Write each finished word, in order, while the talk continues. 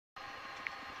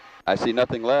I see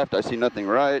nothing left. I see nothing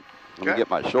right. Let me get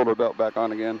my shoulder belt back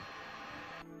on again.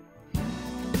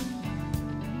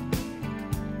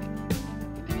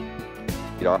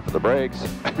 Get off of the brakes.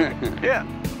 Yeah,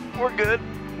 we're good.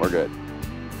 We're good.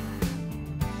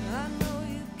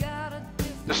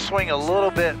 Just swing a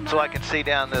little bit so I can see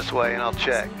down this way and I'll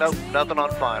check. Nope, nothing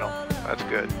on final. That's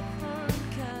good.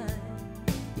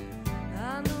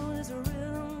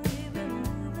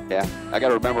 Yeah, I got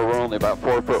to remember we're only about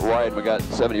 4 foot wide and we got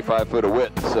 75 foot of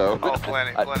width, so. Oh,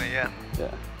 plenty, yeah.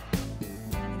 Yeah.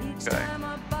 Okay.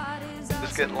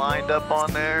 Just get lined up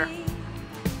on there.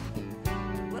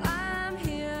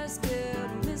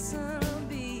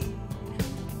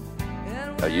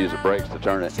 I use the brakes to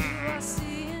turn it.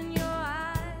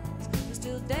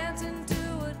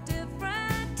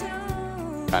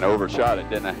 Kind of overshot it,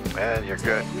 didn't I? Yeah, you're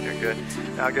good. You're good.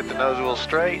 Now get the nose wheel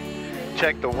straight.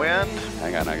 Check the wind.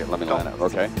 Hang on, let me line up.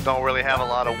 Okay. Don't really have a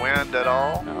lot of wind at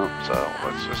all. No. So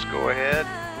let's just go ahead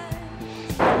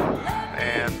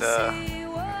and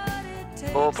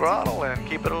full throttle and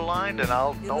keep it aligned. And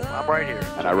I'm right here.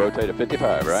 And I rotate at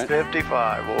 55, right?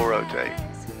 55. We'll rotate.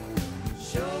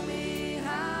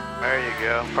 There you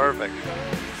go. Perfect.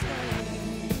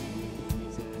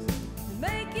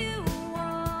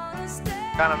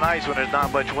 Kind of nice when there's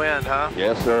not much wind, huh?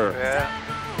 Yes, sir. Yeah.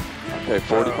 Okay,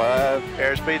 45.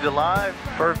 Airspeed's alive.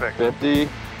 Perfect. 50.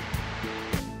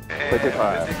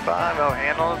 55. 55. Oh,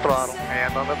 hand on the throttle.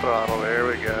 Hand on the throttle. There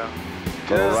we go.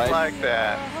 Just right. like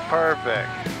that. Perfect.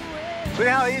 See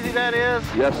how easy that is?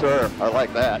 Yes, sir. I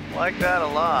like that. Like that a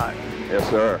lot. Yes,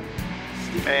 sir.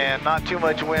 And not too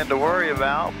much wind to worry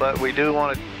about, but we do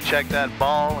want to check that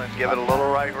ball and give it a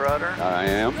little right rudder. I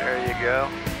am. There you go.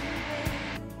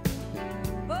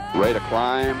 Rate of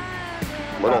climb.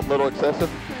 Little excessive.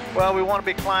 Well, we want to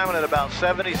be climbing at about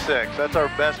 76. That's our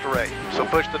best rate. So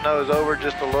push the nose over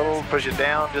just a little, push it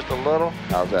down just a little.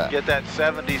 How's that? Get that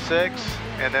 76,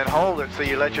 and then hold it so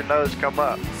you let your nose come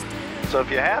up. So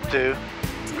if you have to,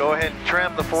 go ahead and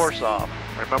trim the force off.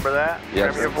 Remember that?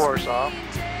 Yes. Trim your force off.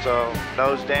 So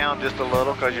nose down just a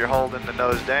little because you're holding the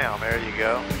nose down. There you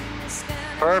go.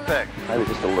 Perfect. Maybe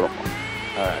just a little more.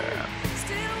 All right.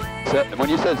 When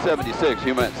you said 76,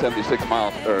 you meant 76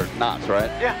 miles or knots, right?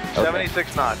 Yeah, okay.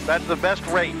 76 knots. That's the best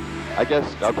rate. I guess,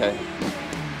 okay.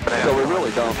 So we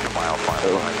really don't. 2 mile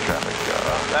final line traffic.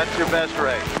 That's your best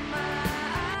rate.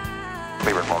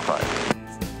 Favorite more 5.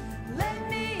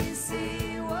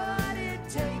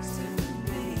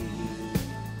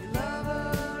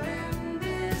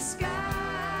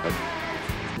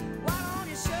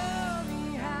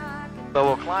 So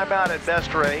we'll climb out at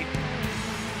best rate,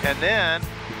 and then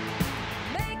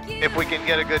if we can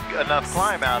get a good enough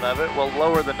climb out of it, we'll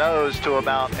lower the nose to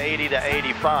about 80 to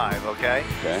 85, okay?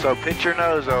 So pitch your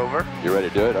nose over. You ready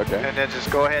to do it? Okay. And then just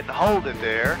go ahead and hold it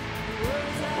there.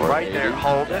 Right 80. There,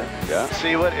 hold it. Yeah.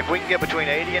 See if we can get between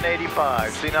 80 and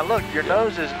 85. See, now look, your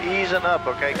nose is easing up,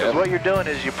 okay? Because what you're doing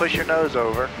is you push your nose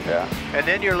over. Yeah. And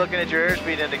then you're looking at your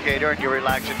airspeed indicator and you're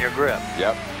relaxing your grip.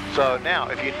 Yep. So now,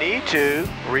 if you need to,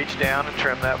 reach down and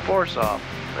trim that force off.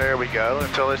 There we go,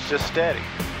 until it's just steady.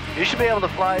 You should be able to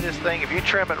fly this thing if you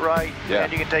trim it right, and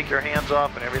you can take your hands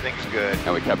off and everything's good.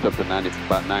 And we kept up to 90,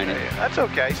 about 90. Yeah, that's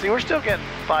okay. See, we're still getting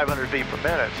 500 feet per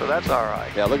minute, so that's all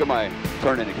right. Yeah, look at my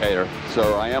turn indicator.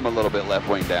 So I am a little bit left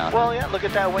wing down. Well, yeah, look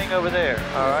at that wing over there.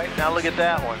 All right, now look at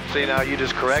that one. See, now you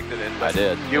just corrected it. I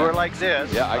did. You were like this.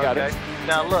 Yeah, I got it.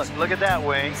 Now look at that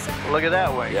wing. Look at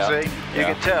that wing. Yeah. See, you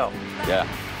can tell. Yeah.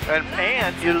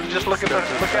 And you just look out there.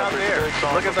 Look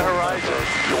at the horizon.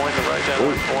 Join the right down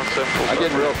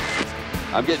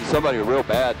 174. I'm getting somebody real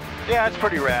bad. Yeah, it's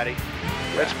pretty ratty.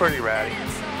 It's pretty ratty.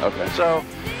 Okay. So,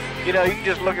 you can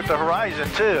just look at the horizon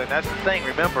too, and that's the thing.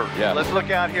 Remember, let's look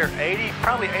out here.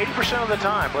 Probably 80% of the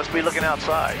time, let's be looking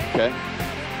outside. Okay.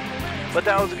 But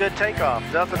that was a good takeoff.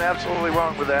 Nothing absolutely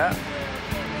wrong with that.